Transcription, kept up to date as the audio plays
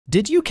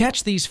Did you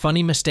catch these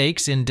funny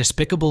mistakes in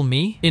Despicable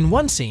Me? In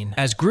one scene,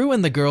 as Gru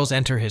and the girls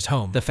enter his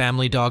home, the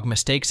family dog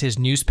mistakes his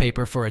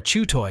newspaper for a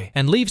chew toy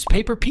and leaves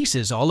paper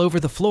pieces all over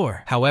the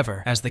floor.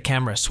 However, as the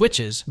camera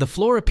switches, the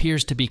floor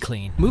appears to be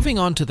clean. Moving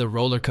on to the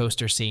roller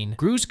coaster scene,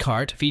 Gru's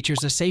cart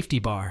features a safety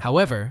bar.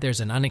 However, there's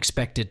an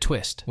unexpected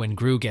twist. When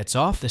Gru gets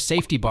off, the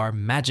safety bar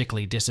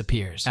magically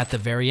disappears. At the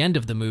very end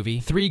of the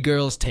movie, 3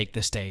 girls take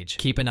the stage.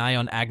 Keep an eye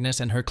on Agnes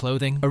and her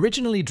clothing.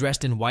 Originally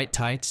dressed in white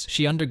tights,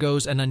 she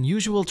undergoes an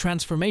unusual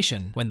transformation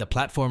when the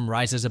platform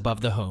rises above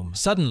the home.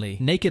 Suddenly,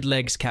 naked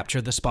legs capture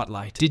the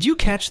spotlight. Did you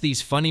catch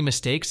these funny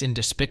mistakes in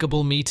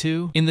Despicable Me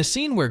 2? In the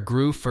scene where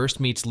Gru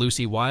first meets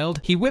Lucy Wilde,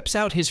 he whips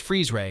out his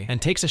freeze ray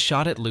and takes a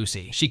shot at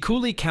Lucy. She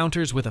coolly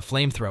counters with a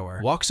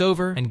flamethrower, walks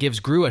over, and gives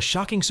Gru a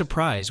shocking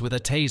surprise with a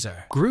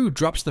taser. Gru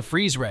drops the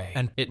freeze ray,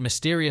 and it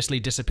mysteriously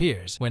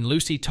disappears when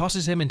Lucy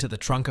tosses him into the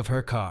trunk of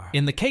her car.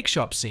 In the cake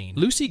shop scene,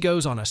 Lucy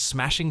goes on a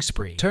smashing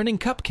spree, turning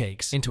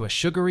cupcakes into a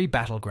sugary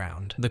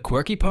battleground. The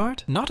quirky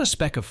part? Not a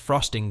speck of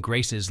frosting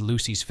graces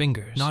Lucy's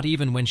fingers, not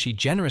even when she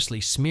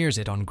generously smears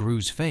it on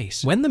Gru's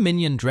face. When the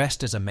minion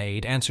dressed as a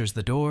maid answers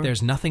the door,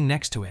 there's nothing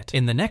next to it.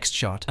 In the next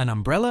shot, an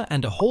umbrella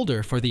and a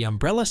holder for the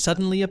umbrella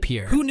suddenly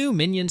appear. Who knew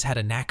minions had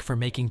a knack for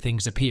making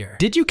things appear?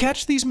 Did you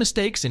catch these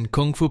mistakes in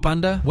Kung Fu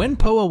Panda? When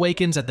Po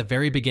awakens at the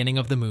very beginning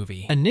of the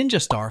movie, a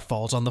ninja star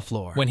falls on the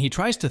floor. When he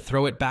tries to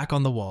throw it back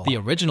on the wall, the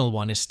original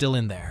one is still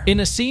in there. In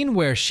a scene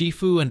where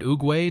Shifu and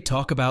Oogway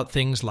talk about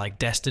things like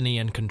destiny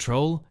and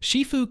control,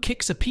 Shifu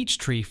kicks a peach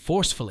tree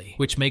forcefully,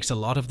 which makes a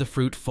lot of the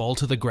fruit fall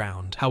to the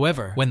ground.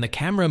 However, when the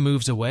camera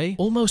moves away,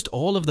 almost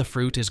all of the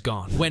fruit is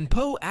gone. When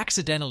Po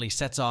accidentally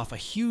sets off a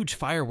huge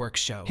fireworks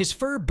show, his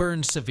fur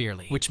burns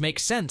severely, which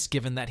makes sense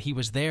given that he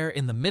was there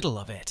in the middle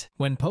of it.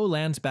 When Po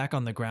lands back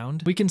on the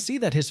ground, we can see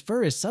that his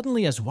fur is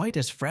suddenly as white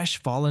as fresh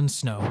fallen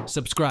snow.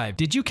 Subscribe.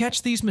 Did you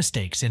catch these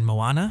mistakes in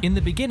Moana? In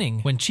the beginning,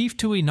 when Chief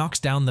Tui knocks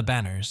down the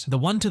banners, the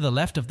one to the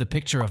left of the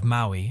picture of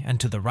Maui and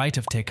to the right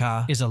of Te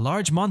Kā is a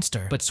large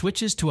monster, but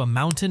switches to a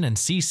mountain and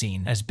sea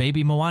scene as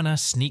baby Moana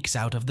sneaks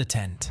out of the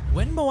tent.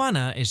 When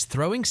Moana is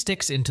throwing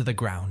sticks into the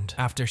ground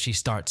after she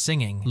starts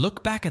singing,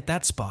 look back at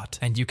that spot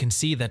and you can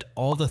see that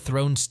all the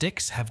thrown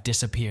sticks have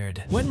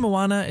disappeared. When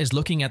Moana is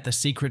looking at the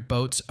secret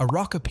boats, a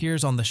rock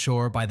appears on the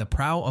shore by the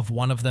prow of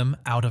one of them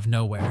out of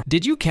nowhere.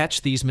 Did you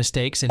catch these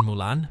mistakes in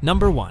Mulan?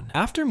 Number 1.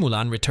 After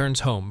Mulan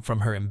returns home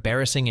from her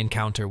embarrassing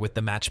encounter with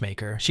the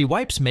matchmaker, she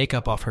wipes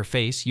makeup off her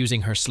face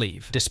using her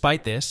sleeve.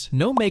 Despite this,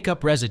 no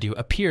makeup residue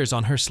appears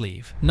on her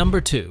sleeve.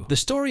 Number 2. The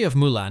story of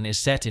Mulan is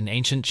set in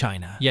ancient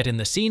China, yet in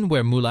the scene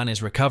where Mulan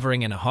is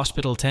recovering in a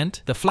hospital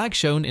tent, the flag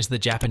shown is the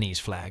Japanese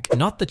flag,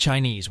 not the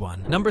Chinese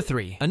one. Number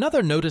 3.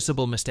 Another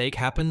noticeable mistake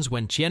happens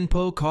when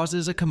Tianpo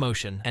causes a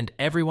commotion and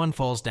everyone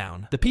falls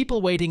down. The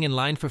people waiting in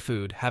line for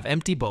food have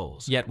empty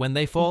bowls, yet when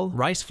they fall,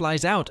 rice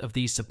flies out of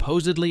these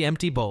supposedly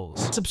empty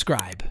bowls.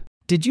 Subscribe.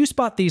 Did you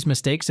spot these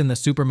mistakes in the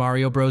Super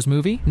Mario Bros.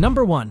 Movie?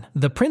 Number 1.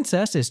 The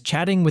princess is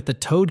chatting with the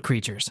toad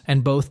creatures,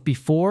 and both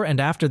before and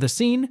after the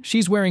scene,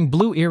 she's wearing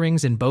blue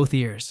earrings in both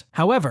ears.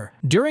 However,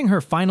 during her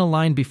final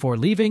line before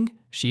leaving,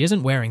 she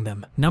isn't wearing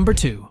them. Number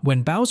 2.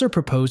 When Bowser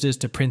proposes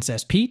to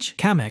Princess Peach,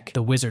 Kamek,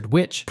 the wizard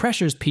witch,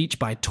 pressures Peach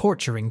by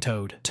torturing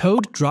Toad.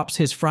 Toad drops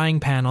his frying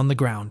pan on the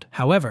ground.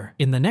 However,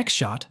 in the next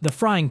shot, the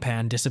frying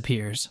pan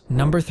disappears.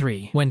 Number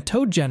 3. When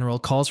Toad General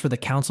calls for the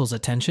council's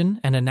attention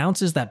and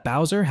announces that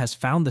Bowser has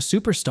found the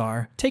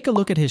superstar, take a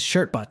look at his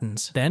shirt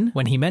buttons. Then,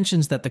 when he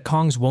mentions that the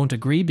Kongs won't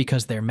agree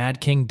because their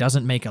Mad King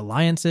doesn't make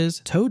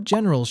alliances, Toad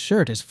General's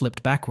shirt is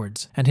flipped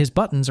backwards, and his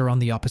buttons are on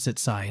the opposite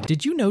side.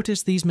 Did you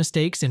notice these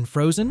mistakes in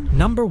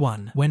Frozen? Number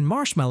 1. When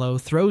Marshmallow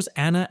throws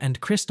Anna and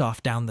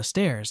Kristoff down the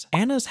stairs,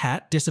 Anna's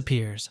hat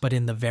disappears, but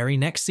in the very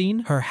next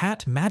scene, her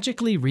hat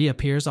magically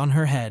reappears on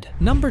her head.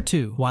 Number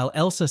 2. While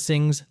Elsa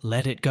sings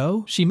Let It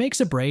Go, she makes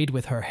a braid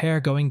with her hair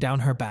going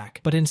down her back,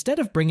 but instead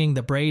of bringing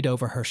the braid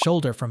over her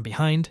shoulder from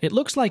behind, it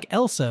looks like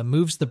Elsa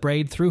moves the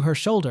braid through her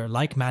shoulder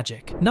like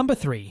magic. Number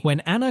 3.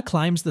 When Anna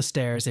climbs the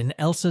stairs in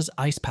Elsa's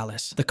ice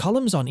palace, the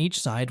columns on each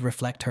side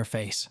reflect her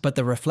face, but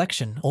the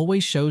reflection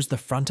always shows the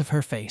front of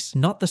her face,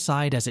 not the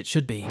side as it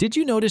should be. Did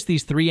you notice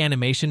these 3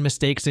 animation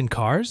mistakes in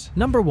Cars?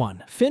 Number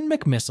 1. Finn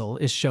McMissile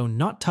is shown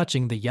not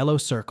touching the yellow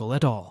circle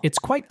at all. It's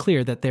quite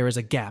clear that there is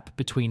a gap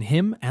between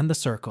him and the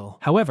circle.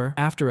 However,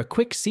 after a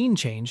quick scene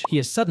change, he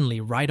is suddenly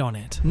right on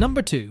it.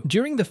 Number 2.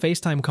 During the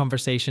FaceTime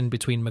conversation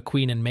between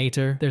McQueen and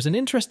Mater, there's an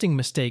interesting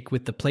mistake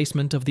with the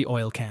placement of the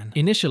oil can.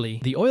 Initially,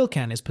 the oil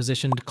can is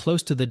positioned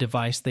close to the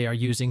device they are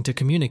using to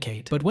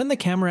communicate, but when the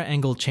camera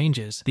angle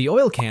changes, the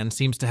oil can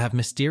seems to have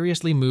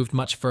mysteriously moved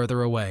much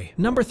further away.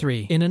 Number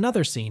 3. In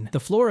another scene, the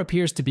floor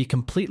appears to be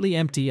completely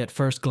empty at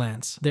first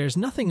glance. There's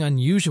nothing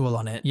unusual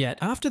on it, yet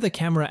after the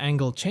camera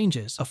angle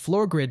changes, a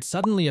floor grid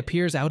suddenly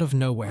appears out of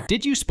nowhere.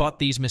 Did you spot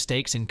these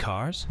mistakes in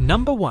Cars?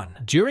 Number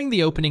 1. During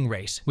the opening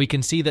race, we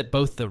can see that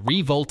both the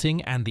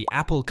revolting and the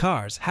Apple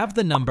cars have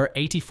the number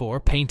 84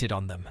 painted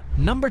on them.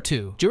 Number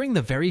 2. During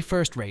the very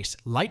first race,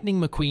 Lightning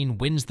McQueen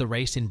wins the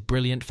race in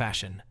brilliant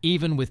fashion,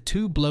 even with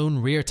 2 blown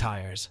rear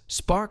tires.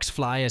 Sparks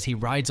fly as he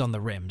rides on the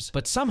rims,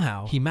 but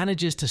somehow he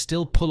manages to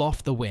still pull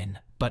off the win.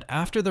 But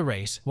after the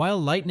race, while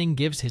Lightning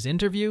gives his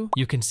interview,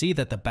 you can see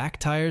that the back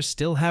tires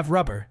still have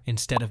rubber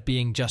instead of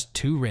being just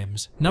 2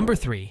 rims. Number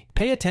 3.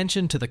 Pay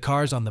attention to the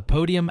cars on the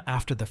podium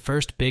after the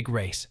first big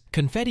race.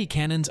 Confetti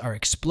cannons are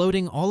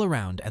exploding all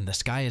around and the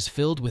sky is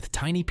filled with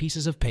tiny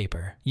pieces of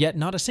paper. Yet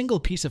not a single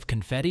piece of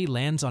confetti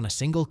lands on a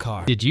single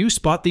car. Did you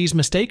spot these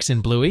mistakes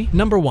in Bluey?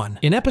 Number 1.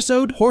 In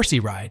episode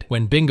Horsey Ride,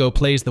 when Bingo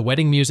plays the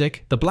wedding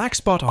music, the black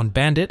spot on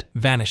Bandit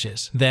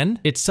vanishes. Then,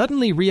 it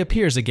suddenly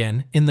reappears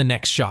again in the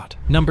next shot.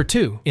 Number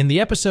 2. In the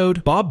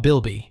episode Bob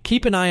Bilby,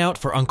 keep an eye out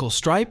for Uncle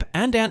Stripe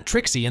and Aunt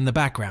Trixie in the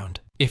background.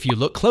 If you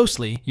look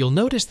closely, you'll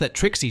notice that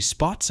Trixie's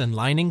spots and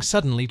lining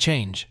suddenly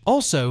change.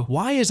 Also,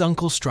 why is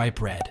Uncle Stripe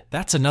red?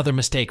 That's another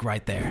mistake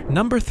right there.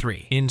 Number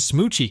 3. In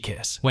Smoochy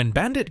Kiss, when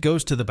Bandit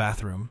goes to the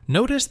bathroom,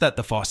 notice that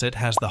the faucet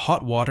has the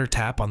hot water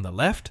tap on the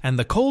left and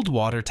the cold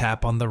water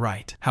tap on the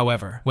right.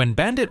 However, when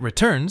Bandit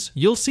returns,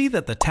 you'll see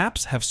that the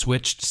taps have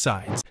switched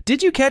sides.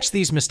 Did you catch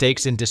these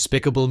mistakes in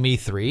Despicable Me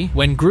 3?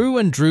 When Gru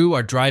and Drew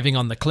are driving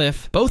on the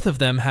cliff, both of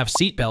them have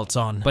seatbelts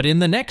on, but in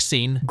the next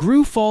scene,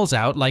 Gru falls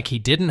out like he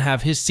didn't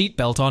have his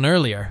seatbelt on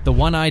earlier. The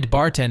one-eyed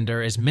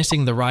bartender is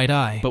missing the right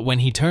eye, but when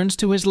he turns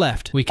to his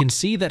left, we can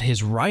see that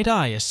his right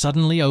eye is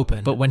suddenly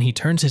open, but when he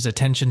turns his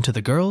attention to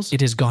the girls,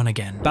 it is gone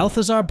again.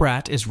 Balthazar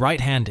Brat is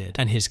right-handed,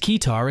 and his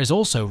keytar is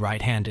also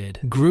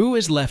right-handed. Gru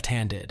is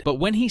left-handed, but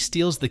when he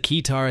steals the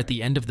keytar at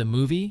the end of the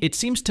movie, it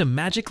seems to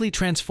magically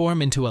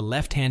transform into a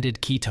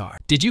left-handed keytar.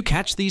 Did you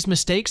catch these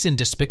mistakes in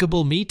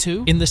Despicable Me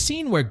 2? In the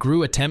scene where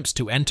Gru attempts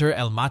to enter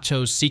El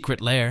Macho's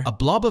secret lair, a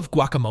blob of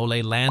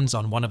guacamole lands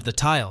on one of the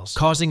tiles,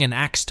 causing an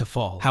axe to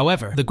fall.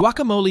 However, the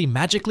guacamole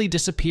magically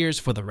disappears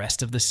for the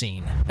rest of the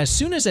scene. As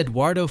soon as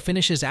Eduardo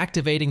finishes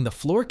activating the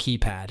floor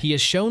keypad, he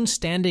is shown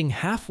standing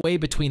halfway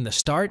between the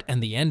start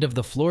and the end of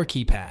the floor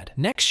keypad.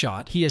 Next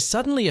shot, he is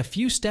suddenly a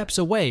few steps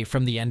away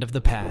from the end of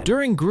the pad.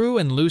 During Gru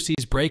and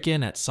Lucy's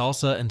break-in at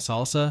Salsa and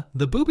Salsa,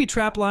 the booby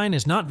trap line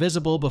is not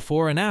visible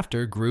before and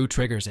after Gru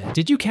triggers it.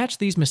 Did you catch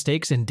these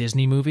mistakes in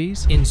Disney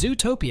movies? In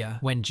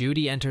Zootopia, when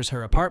Judy enters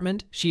her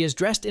apartment, she is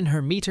dressed in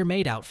her meter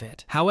maid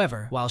outfit.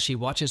 However, while she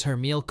watches her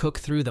meal cook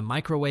through the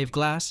microwave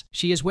glass,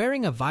 she is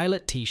wearing a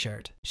violet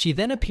t-shirt. She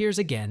then appears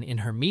again in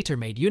her meter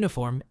maid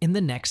uniform in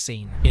the next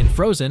scene. In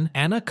Frozen,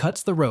 Anna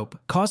cuts the rope,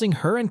 causing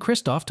her and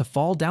Kristoff to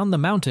fall down the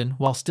mountain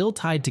while still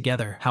tied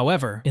together.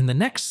 However, in the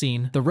next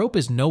scene, the rope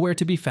is nowhere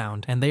to be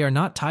found and they are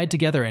not tied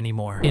together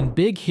anymore. In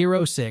Big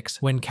Hero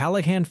 6, when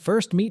Callahan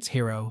first meets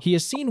Hero, he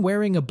is seen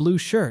wearing a blue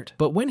shirt,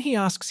 but when he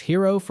asks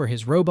Hero for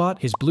his robot,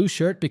 his blue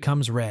shirt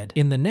becomes red.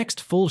 In the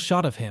next full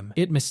shot of him,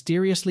 it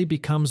mysteriously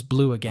becomes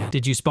blue again.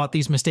 Did you spot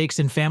these mistakes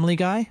in Family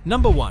Guy?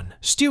 Number 1.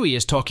 Stewie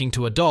is talking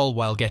to a doll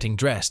while getting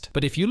dressed,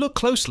 but if you look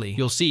closely,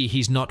 you'll see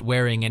he's not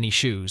wearing any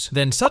shoes.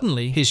 Then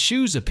suddenly, his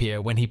shoes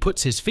appear when he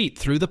puts his feet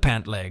through the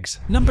pant legs.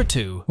 Number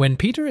 2. When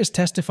Peter is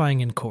testifying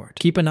in court,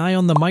 keep an eye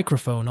on the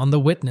microphone on the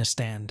witness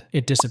stand.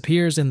 It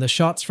disappears in the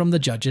shots from the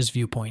judge's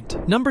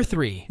viewpoint. Number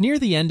 3. Near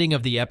the ending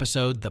of the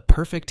episode The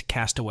Perfect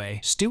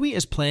Castaway, Stewie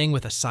is playing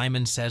with a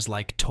Simon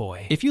Says-like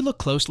toy. If you look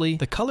closely,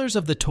 the colors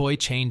of the toy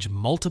change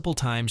multiple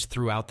times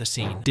throughout the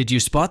scene. Did you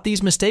spot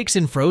these mistakes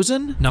in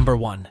Frozen? Number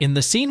 1. In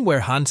the scene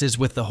where Hans is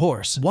with the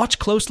horse, watch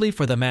closely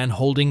for the man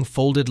holding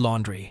folded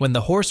laundry. When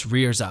the horse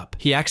rears up,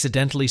 he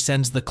accidentally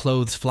sends the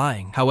clothes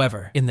flying.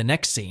 However, in the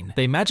next scene,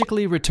 they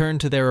magically return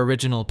to their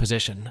original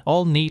position,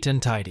 all neat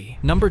and tidy.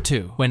 Number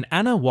 2. When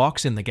Anna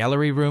walks in the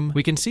gallery room,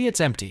 we can see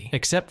it's empty,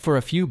 except for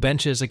a few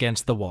benches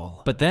against the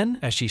wall. But then,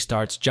 as she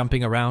starts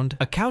jumping around,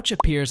 a couch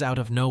appears out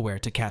of nowhere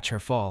to catch her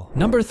fall.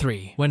 Number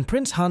 3. When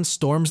Prince Hans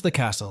storms the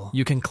castle,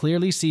 you can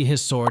clearly see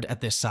his sword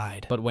at this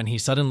side, but when he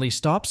suddenly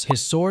stops,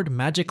 his sword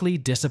magically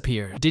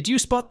disappears. Did you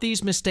spot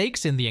these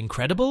mistakes in The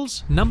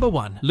Incredibles? Number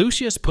 1.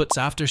 Lucius puts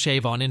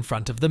aftershave on in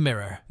front of the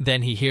mirror.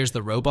 Then he hears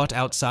the robot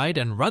outside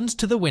and runs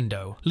to the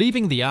window,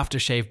 leaving the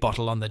aftershave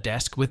bottle on the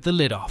desk with the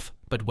lid off.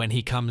 But when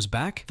he comes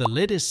back, the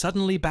lid is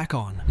suddenly back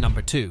on.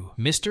 Number 2.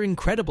 Mr.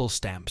 Incredible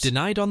stamps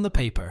denied on the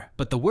paper,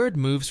 but the word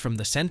moves from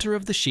the center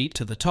of the sheet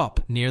to the top,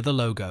 near the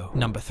logo.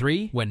 Number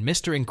 3. When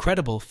Mr.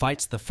 Incredible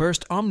fights the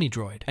first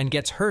Omnidroid and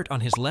gets hurt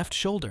on his left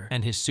shoulder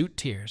and his suit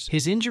tears,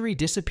 his injury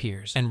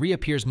disappears and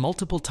reappears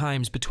multiple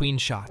times between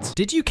shots.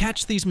 Did you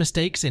catch these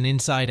mistakes in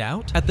Inside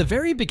Out? At the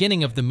very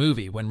beginning of the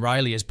movie, when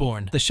Riley is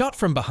born, the shot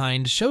from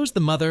behind shows the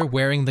mother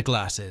wearing the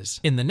glasses.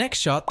 In the next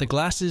shot, the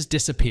glasses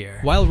disappear.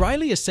 While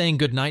Riley is saying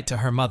goodnight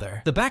to her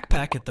mother, the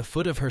backpack at the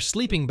foot of her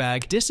sleeping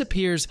bag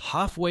disappears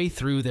halfway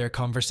through their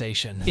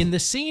conversation. In the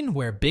scene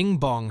where Bing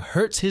Bong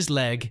hurts his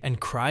leg and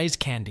cries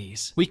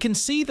candies, we can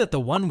see that the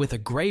one with a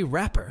gray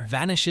wrapper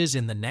vanishes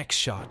in the next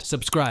shot.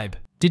 Subscribe.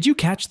 Did you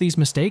catch these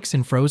mistakes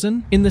in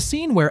Frozen? In the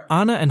scene where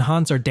Anna and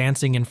Hans are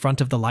dancing in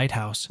front of the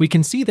lighthouse, we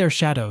can see their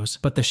shadows,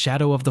 but the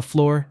shadow of the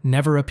floor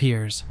never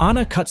appears.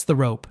 Anna cuts the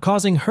rope,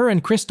 causing her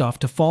and Kristoff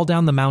to fall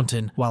down the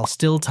mountain while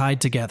still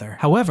tied together.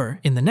 However,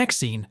 in the next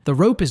scene, the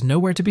rope is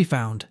nowhere to be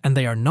found, and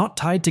they are not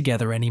tied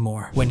together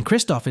anymore. When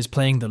Kristoff is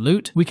playing the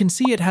lute, we can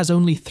see it has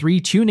only 3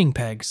 tuning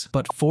pegs,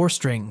 but 4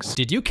 strings.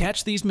 Did you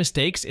catch these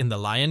mistakes in The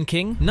Lion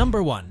King?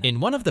 Number 1. In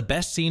one of the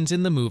best scenes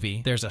in the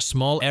movie, there's a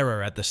small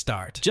error at the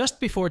start. Just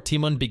before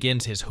Timon everyone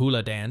begins his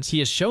hula dance,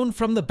 he is shown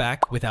from the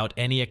back without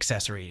any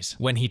accessories.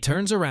 When he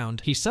turns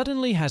around, he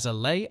suddenly has a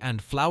lei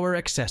and flower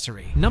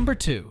accessory. Number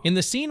 2. In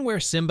the scene where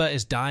Simba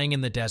is dying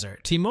in the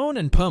desert, Timon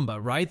and Pumbaa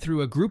ride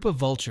through a group of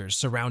vultures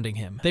surrounding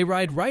him. They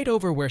ride right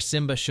over where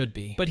Simba should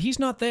be, but he's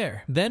not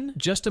there. Then,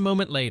 just a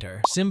moment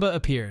later, Simba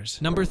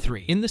appears. Number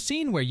 3. In the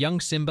scene where young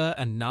Simba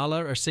and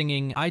Nala are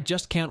singing "I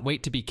Just Can't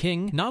Wait to Be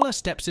King," Nala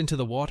steps into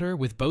the water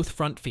with both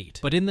front feet,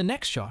 but in the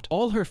next shot,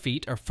 all her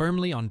feet are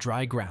firmly on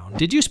dry ground.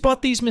 Did you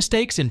spot these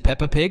mistakes in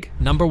Peppa Pig?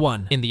 Number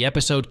 1. In the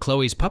episode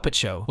Chloe's Puppet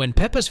Show, when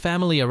Peppa's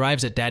family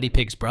arrives at Daddy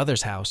Pig's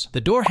brother's house,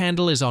 the door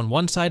handle is on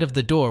one side of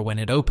the door when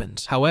it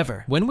opens.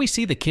 However, when we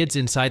see the kids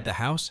inside the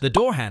house, the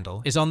door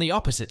handle is on the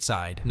opposite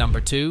side. Number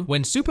 2.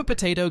 When Super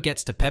Potato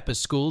gets to Peppa's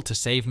school to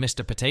save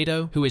Mr.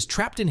 Potato, who is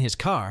trapped in his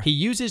car, he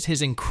uses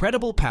his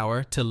incredible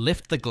power to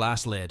lift the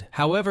glass lid.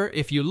 However,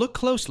 if you look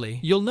closely,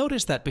 you'll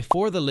notice that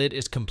before the lid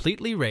is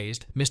completely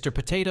raised, Mr.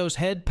 Potato's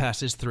head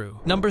passes through.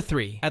 Number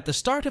 3. At the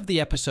start of the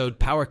episode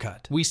Power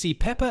Cut, we see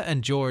Peppa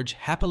and George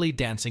happily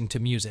dancing to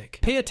music.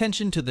 Pay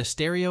attention to the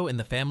stereo in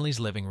the family's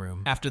living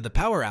room. After the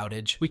power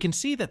outage, we can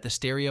see that the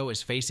stereo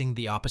is facing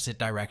the opposite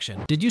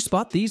direction. Did you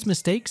spot these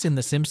mistakes in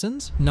The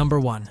Simpsons? Number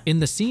 1. In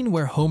the scene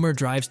where Homer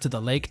drives to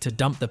the lake to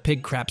dump the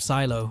pig crap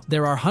silo,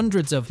 there are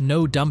hundreds of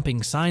no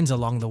dumping signs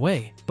along the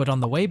way, but on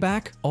the way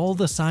back, all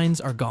the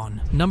signs are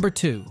gone. Number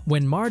 2.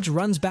 When Marge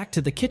runs back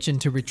to the kitchen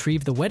to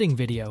retrieve the wedding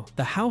video,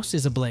 the house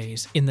is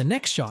ablaze. In the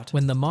next shot,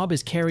 when the mob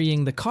is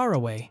carrying the car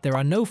away, there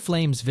are no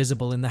flames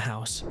visible in the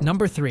house.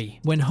 Number 3.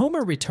 When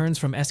Homer returns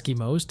from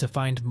Eskimos to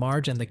find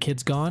Marge and the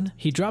kids gone,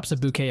 he drops a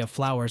bouquet of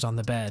flowers on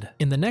the bed.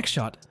 In the next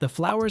shot, the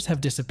flowers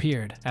have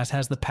disappeared, as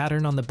has the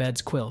pattern on the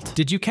bed's quilt.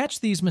 Did you catch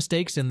these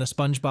mistakes in the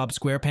SpongeBob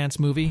SquarePants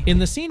movie? In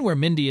the scene where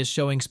Mindy is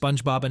showing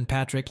SpongeBob and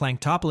Patrick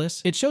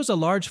Planktopoulos, it shows a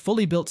large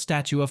fully built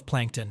statue of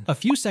Plankton. A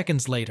few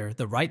seconds later,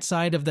 the right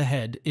side of the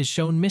head is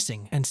shown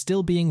missing and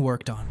still being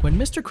worked on. When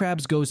Mr.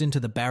 Krabs goes into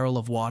the barrel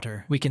of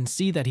water, we can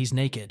see that he's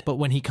naked, but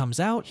when he comes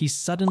out, he's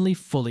suddenly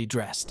fully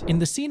dressed. In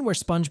the scene where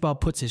SpongeBob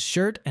puts his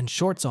shirt and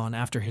shorts on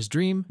after his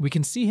dream, we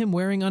can see him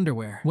wearing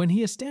underwear. When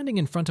he is standing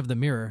in front of the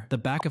mirror, the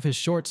back of his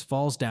shorts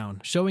falls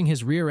down, showing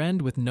his rear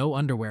end with no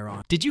underwear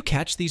on. Did you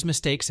catch these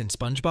mistakes in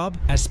SpongeBob?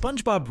 As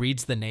SpongeBob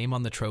reads the name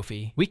on the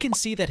trophy, we can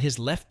see that his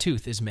left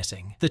tooth is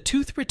missing. The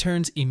tooth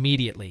returns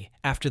immediately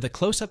after the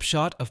close-up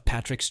shot of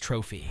Patrick's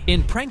trophy.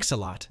 In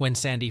Pranks-A-Lot, when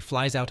Sandy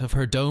flies out of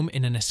her dome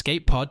in an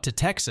escape pod to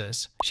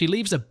Texas, she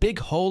leaves a big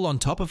hole on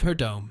top of her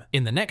dome.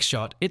 In the next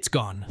shot, it's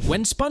gone.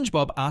 When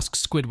SpongeBob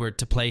asks Squidward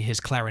to play his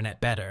clarinet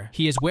better,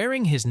 he is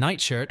wearing his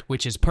nightshirt,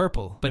 which is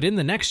purple, but in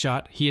the next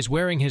shot, he is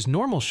wearing his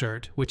normal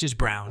shirt, which is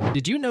brown.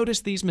 Did you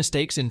notice these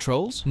mistakes in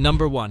Trolls?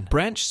 Number 1.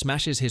 Branch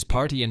smashes his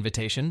party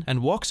invitation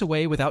and walks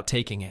away without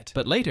taking it,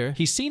 but later,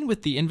 he's seen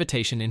with the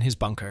invitation in his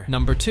bunker.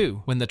 Number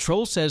 2. When the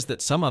troll says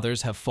that some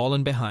others have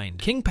fallen behind,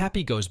 King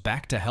Pappy goes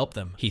back to help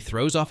them. He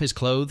throws off his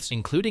clothes,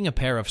 including a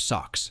pair of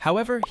socks.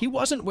 However, he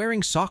wasn't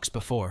wearing socks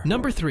before.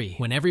 Number 3.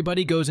 When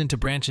everybody goes into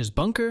Branch's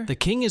bunker, the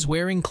king is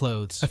wearing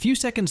clothes. A few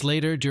seconds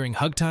later, during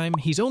hug time,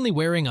 he's only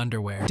wearing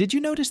underwear. Did you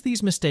notice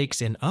these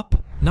mistakes in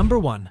Up? Number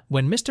 1.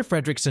 When Mr.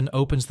 Fredricksen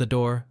opens the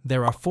door,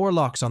 there are 4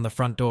 locks on the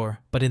front door,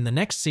 but in the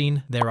next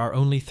scene, there are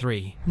only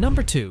 3.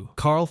 Number 2.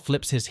 Carl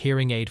flips his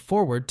hearing aid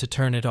forward to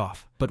turn it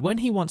off. But when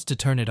he wants to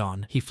turn it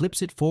on, he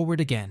flips it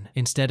forward again,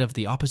 instead of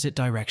the opposite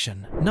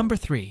direction. Number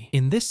 3.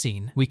 In this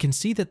scene, we can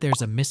see that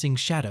there's a missing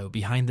shadow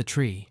behind the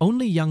tree.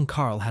 Only young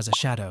Carl has a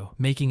shadow,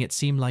 making it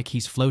seem like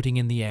he's floating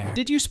in the air.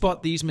 Did you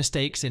spot these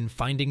mistakes in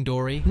Finding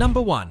Dory?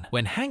 Number 1.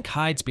 When Hank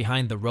hides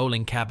behind the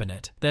rolling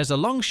cabinet, there's a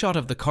long shot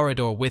of the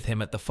corridor with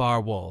him at the far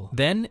wall.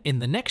 Then, in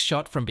the next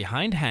shot from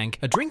behind Hank,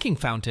 a drinking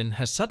fountain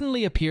has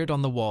suddenly appeared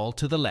on the wall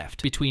to the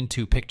left, between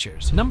 2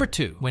 pictures. Number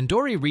 2. When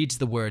Dory reads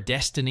the word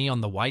destiny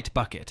on the white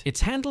bucket,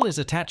 its handle is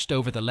attached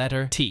over the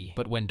letter T,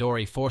 but when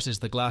Dory forces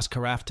the glass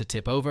carafe to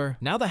tip over,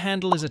 now the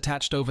handle is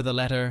attached over the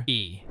letter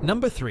E.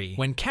 Number 3.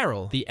 When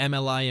Carol, the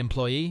MLI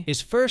employee,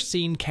 is first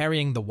seen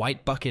carrying the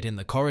white bucket in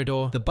the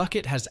corridor, the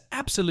bucket has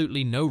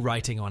absolutely no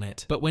writing on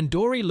it, but when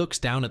Dory looks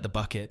down at the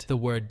bucket, the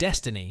word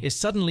destiny is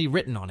suddenly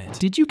written on it.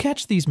 Did you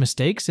catch these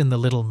mistakes in The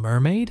Little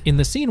Mermaid? In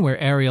the scene where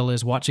Ariel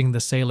is watching the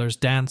sailors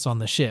dance on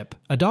the ship,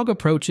 a dog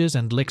approaches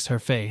and licks her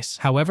face.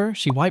 However,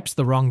 she wipes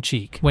the wrong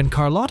cheek. When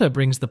Carlotta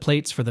brings the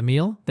plates for the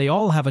meal, they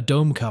all have a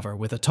dome cover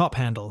with a top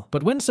handle,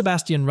 but when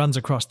Sebastian runs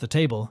across the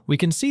table, we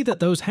can see that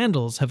those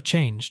handles have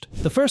changed.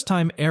 The first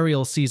time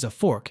Ariel sees a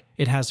fork,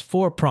 it has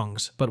 4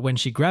 prongs, but when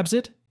she grabs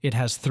it, it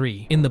has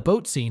 3. In the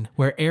boat scene,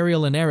 where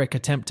Ariel and Eric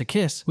attempt to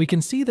kiss, we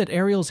can see that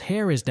Ariel's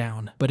hair is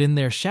down, but in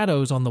their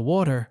shadows on the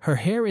water, her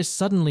hair is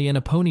suddenly in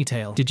a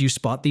ponytail. Did you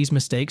spot these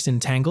mistakes in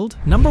Tangled?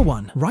 Number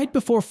 1. Right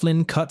before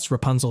Flynn cuts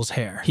Rapunzel's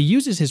hair, he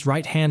uses his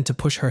right hand to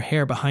push her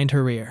hair behind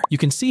her ear. You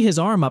can see his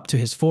arm up to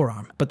his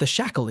forearm, but the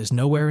shackle is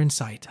nowhere in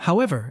sight.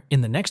 However,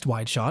 in the next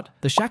wide shot,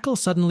 the shackle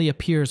suddenly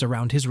appears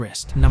around his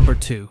wrist. Number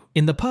 2.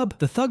 In the pub,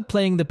 the thug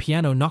playing the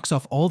piano knocks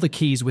off all the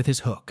keys with his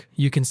hook.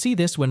 You can see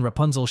this when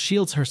Rapunzel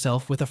shields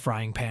herself with with a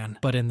frying pan.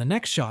 But in the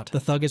next shot, the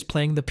thug is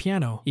playing the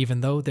piano, even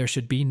though there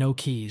should be no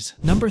keys.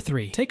 Number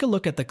 3. Take a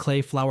look at the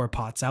clay flower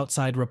pots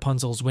outside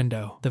Rapunzel's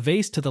window. The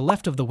vase to the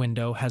left of the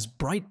window has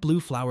bright blue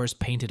flowers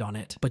painted on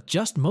it. But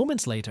just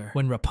moments later,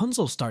 when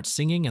Rapunzel starts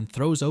singing and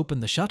throws open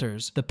the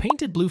shutters, the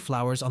painted blue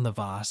flowers on the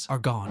vase are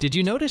gone. Did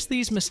you notice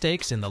these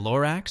mistakes in the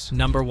Lorax?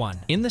 Number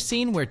 1. In the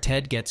scene where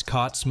Ted gets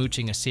caught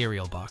smooching a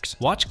cereal box,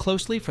 watch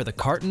closely for the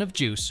carton of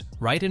juice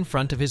right in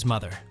front of his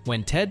mother.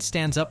 When Ted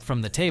stands up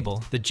from the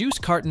table, the juice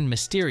carton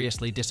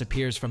mysteriously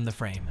disappears from the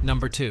frame.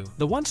 Number 2.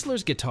 The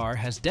Onceler's guitar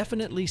has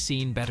definitely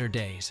seen better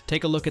days.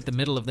 Take a look at the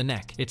middle of the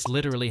neck. It's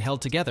literally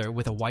held together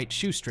with a white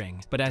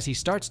shoestring, but as he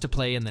starts to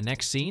play in the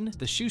next scene,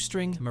 the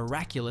shoestring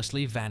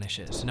miraculously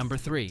vanishes. Number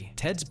 3.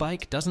 Ted's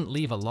bike doesn't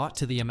leave a lot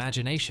to the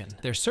imagination.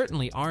 There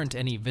certainly aren't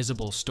any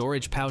visible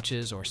storage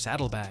pouches or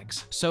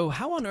saddlebags. So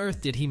how on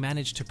earth did he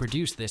manage to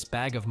produce this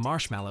bag of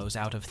marshmallows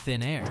out of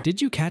thin air?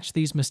 Did you catch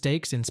these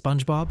mistakes in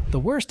SpongeBob? The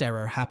worst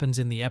error happens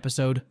in the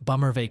episode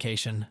Bummer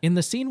Vacation. In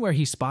the scene where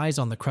he spies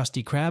on the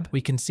Krusty Krab,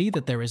 we can see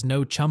that there is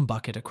no chum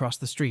bucket across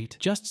the street,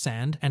 just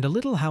sand and a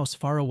little house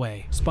far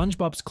away.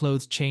 SpongeBob's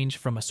clothes change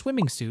from a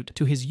swimming suit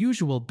to his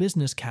usual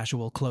business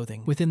casual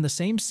clothing. Within the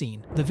same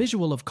scene, the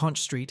visual of Conch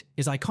Street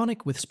is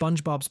iconic with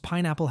SpongeBob's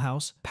pineapple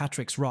house,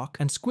 Patrick's rock,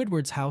 and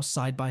Squidward's house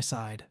side by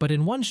side. But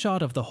in one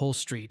shot of the whole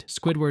street,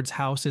 Squidward's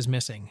house is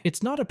missing.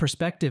 It's not a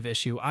perspective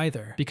issue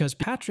either, because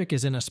Patrick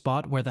is in a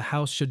spot where the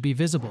house should be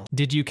visible.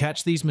 Did you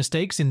catch these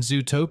mistakes in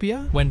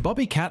Zootopia? When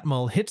Bobby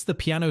Catmull hits the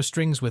piano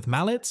strings with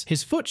mallets,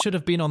 his foot should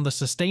have been on the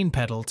sustain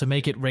pedal to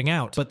make it ring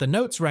out, but the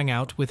notes rang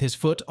out with his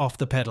foot off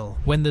the pedal.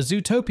 When the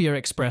Zootopia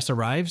Express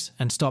arrives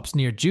and stops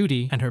near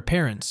Judy and her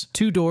parents,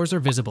 2 doors are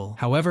visible.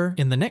 However,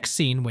 in the next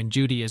scene when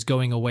Judy is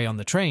going away on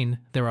the train,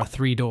 there are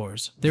 3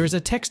 doors. There is a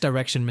text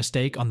direction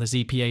mistake on the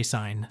ZPA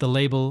sign. The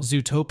label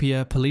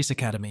Zootopia Police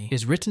Academy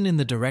is written in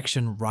the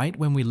direction right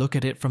when we look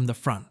at it from the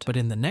front, but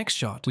in the next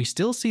shot, we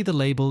still see the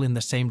label in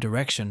the same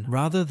direction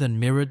rather than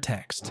mirrored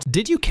text.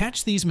 Did you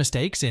catch these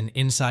mistakes in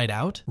Inside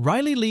Out?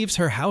 Riley leaves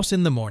her house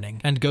in the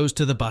morning and goes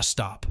to the bus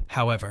stop.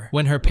 However,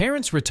 when her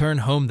parents return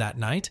home that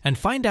night and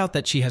find out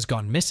that she has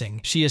gone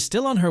missing, she is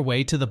still on her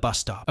way to the bus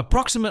stop.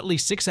 Approximately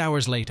 6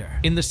 hours later,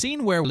 in the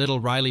scene where little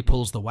Riley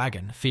pulls the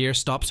wagon, fear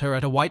stops her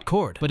at a white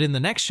cord, but in the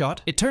next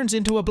shot, it turns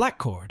into a black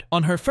cord.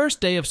 On her first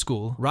day of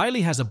school,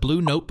 Riley has a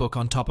blue notebook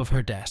on top of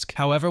her desk.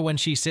 However, when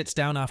she sits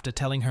down after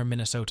telling her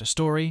Minnesota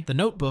story, the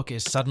notebook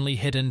is suddenly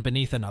hidden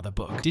beneath another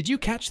book. Did you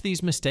catch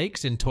these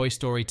mistakes in Toy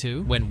Story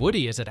 2? When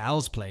Woody is at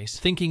Al's place,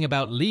 thinking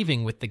about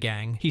leaving with the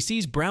gang, he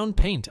sees brown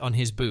paint on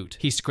his boot.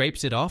 He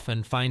scrapes it off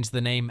and finds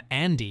the name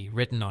Andy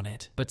written on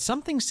it. But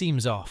something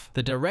seems off.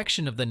 The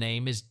direction of the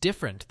name is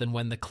different than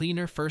when the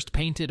cleaner first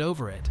painted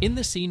over it. In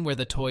the scene where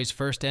the toys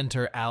first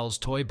enter Al's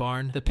toy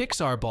barn, the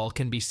Pixar ball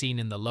can be seen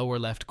in the lower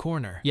left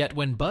corner. Yet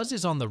when Buzz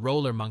is on the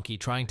roller monkey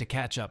trying to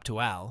catch up to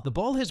Al, the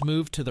ball has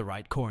moved to the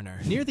right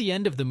corner. Near the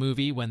end of the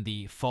movie, when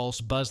the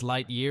false Buzz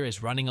Lightyear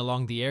is running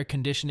along the air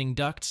conditioning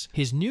ducts,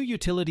 his new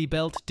utility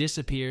belt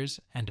disappears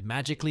and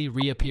magically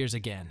reappears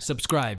again. Subscribe.